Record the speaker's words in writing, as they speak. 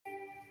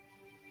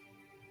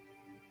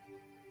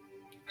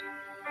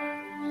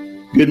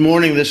Good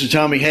morning. This is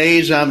Tommy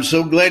Hayes. I'm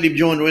so glad you've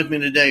joined with me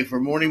today for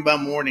Morning by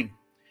Morning,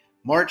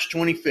 March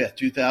 25th,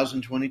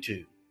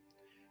 2022.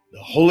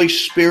 The Holy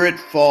Spirit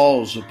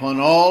falls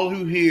upon all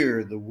who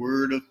hear the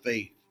word of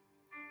faith.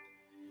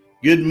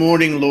 Good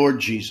morning, Lord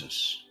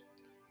Jesus,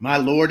 my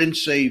Lord and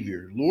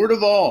Savior, Lord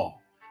of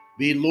all.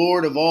 Be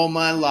Lord of all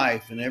my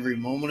life and every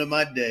moment of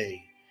my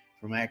day.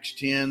 From Acts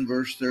 10,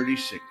 verse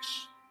 36.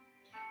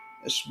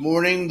 This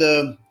morning,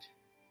 the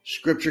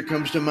scripture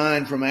comes to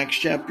mind from Acts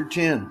chapter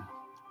 10.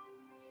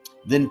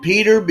 Then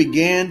Peter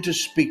began to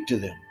speak to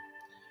them.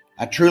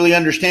 I truly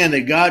understand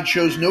that God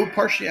shows no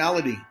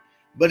partiality,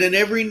 but in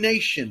every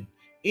nation,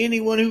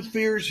 anyone who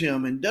fears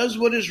him and does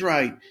what is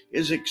right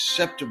is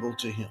acceptable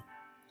to him.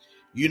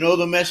 You know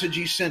the message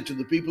he sent to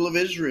the people of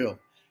Israel,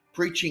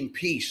 preaching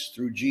peace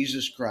through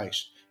Jesus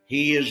Christ.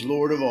 He is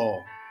Lord of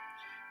all.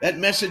 That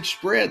message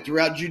spread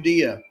throughout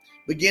Judea,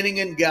 beginning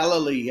in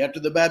Galilee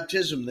after the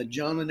baptism that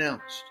John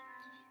announced.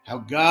 How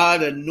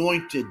God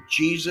anointed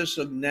Jesus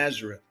of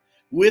Nazareth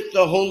with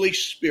the Holy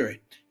Spirit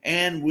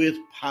and with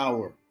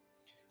power.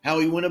 How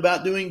he went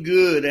about doing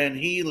good and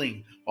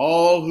healing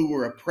all who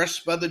were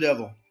oppressed by the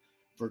devil,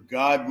 for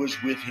God was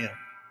with him.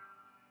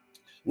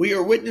 We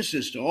are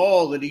witnesses to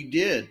all that he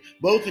did,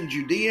 both in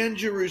Judea and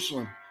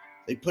Jerusalem.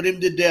 They put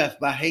him to death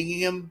by hanging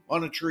him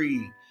on a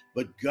tree,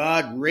 but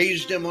God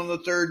raised him on the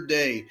third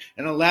day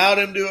and allowed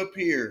him to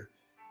appear,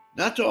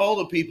 not to all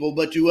the people,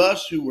 but to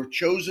us who were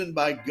chosen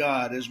by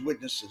God as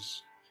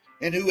witnesses,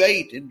 and who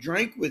ate and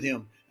drank with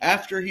him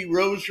after he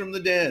rose from the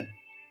dead.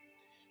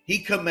 He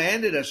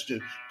commanded us to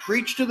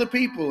preach to the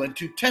people and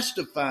to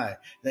testify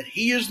that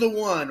he is the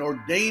one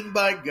ordained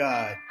by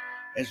God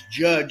as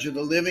judge of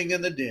the living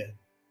and the dead.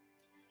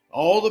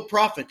 All the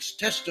prophets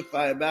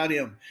testify about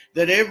him,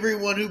 that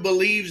everyone who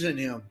believes in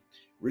him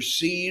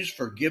receives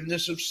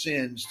forgiveness of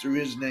sins through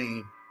his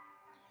name.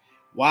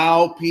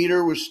 While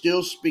Peter was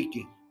still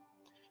speaking,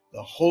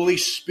 the Holy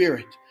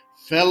Spirit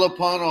fell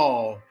upon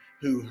all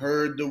who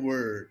heard the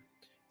word.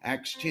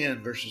 Acts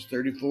 10, verses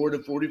 34 to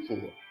 44.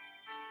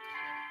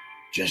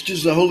 Just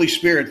as the Holy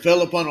Spirit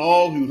fell upon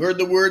all who heard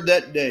the word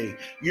that day,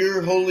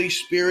 your Holy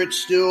Spirit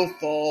still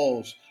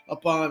falls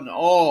upon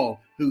all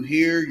who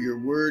hear your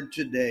word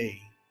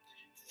today.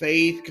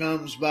 Faith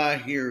comes by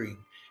hearing,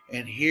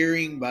 and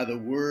hearing by the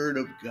word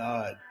of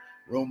God.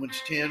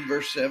 Romans 10,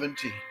 verse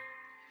 17.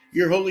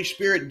 Your Holy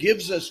Spirit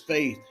gives us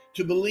faith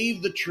to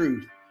believe the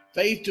truth,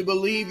 faith to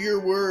believe your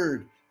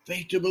word,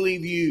 faith to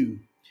believe you.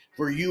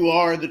 For you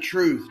are the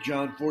truth,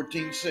 John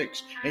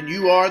 14:6, and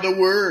you are the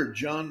word,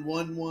 John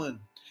 1:1.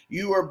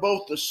 You are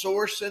both the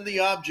source and the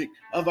object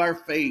of our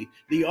faith,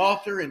 the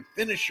author and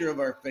finisher of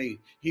our faith,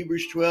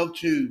 Hebrews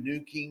 12:2, New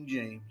King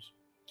James.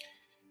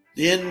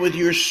 Then with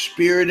your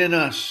Spirit in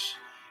us,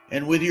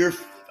 and with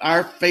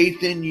our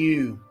faith in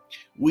you,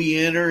 we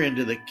enter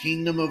into the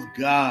kingdom of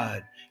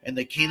God, and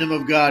the kingdom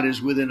of God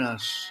is within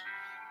us.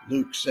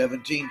 Luke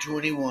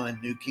 17:21,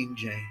 New King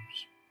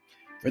James.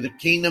 For the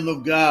kingdom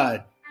of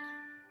God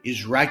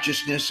is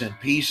righteousness and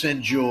peace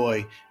and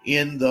joy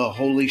in the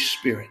Holy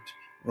Spirit.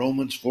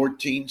 Romans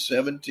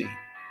 14:17.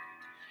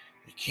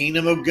 The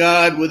kingdom of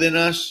God within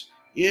us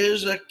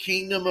is a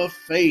kingdom of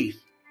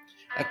faith,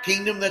 a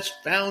kingdom that's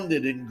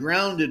founded and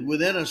grounded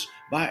within us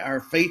by our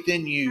faith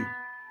in you,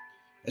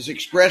 as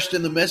expressed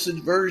in the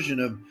Message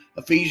version of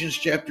Ephesians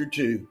chapter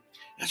 2.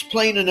 That's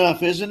plain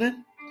enough, isn't it?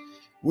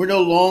 We're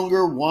no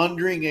longer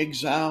wandering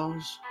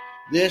exiles.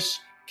 This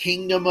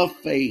kingdom of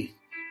faith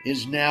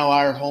is now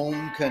our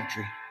home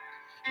country.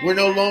 We're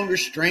no longer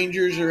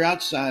strangers or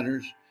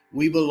outsiders.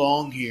 We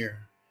belong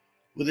here,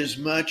 with as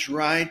much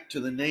right to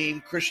the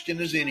name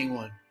Christian as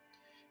anyone.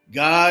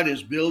 God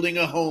is building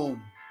a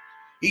home.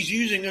 He's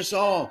using us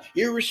all,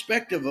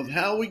 irrespective of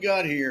how we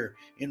got here,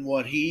 in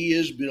what he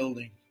is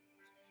building.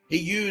 He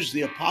used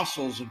the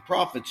apostles and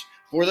prophets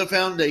for the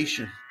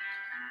foundation.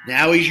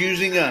 Now he's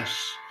using us,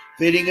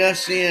 fitting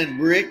us in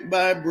brick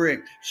by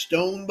brick,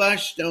 stone by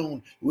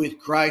stone, with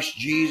Christ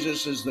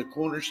Jesus as the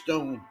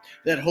cornerstone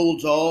that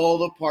holds all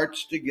the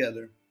parts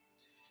together.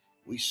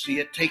 We see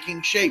it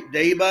taking shape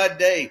day by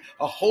day,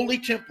 a holy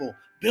temple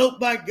built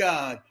by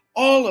God,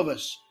 all of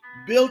us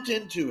built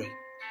into it,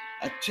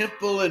 a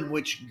temple in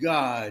which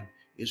God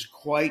is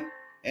quite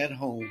at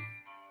home.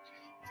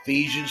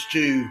 Ephesians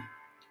 2,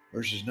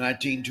 verses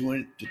 19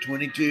 to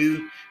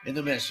 22 in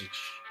the Message.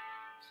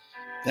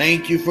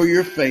 Thank you for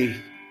your faith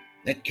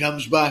that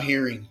comes by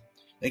hearing,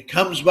 that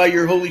comes by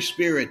your Holy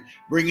Spirit,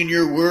 bringing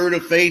your word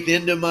of faith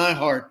into my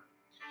heart.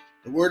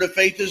 The word of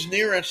faith is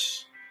near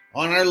us,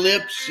 on our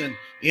lips and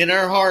in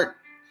our heart.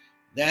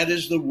 That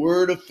is the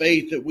word of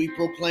faith that we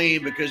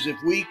proclaim, because if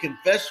we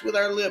confess with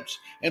our lips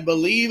and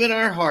believe in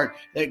our heart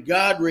that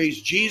God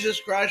raised Jesus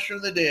Christ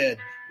from the dead,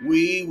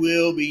 we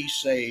will be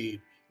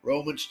saved.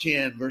 Romans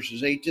 10,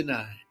 verses 8 to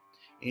 9.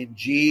 In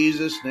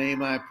Jesus'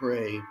 name I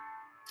pray.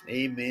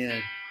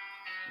 Amen.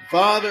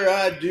 Father,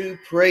 I do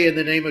pray in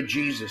the name of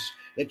Jesus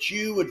that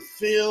you would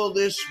fill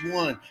this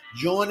one.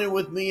 Join in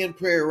with me in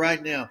prayer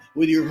right now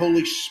with your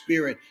Holy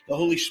Spirit. The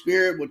Holy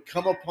Spirit would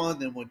come upon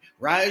them, would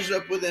rise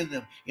up within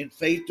them in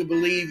faith to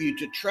believe you,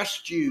 to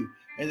trust you,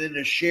 and then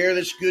to share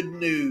this good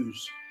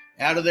news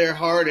out of their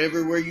heart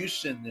everywhere you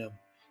send them.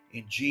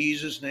 In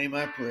Jesus' name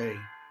I pray.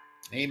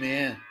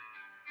 Amen.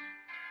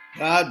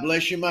 God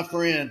bless you, my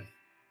friend,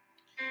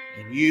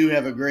 and you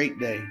have a great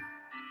day.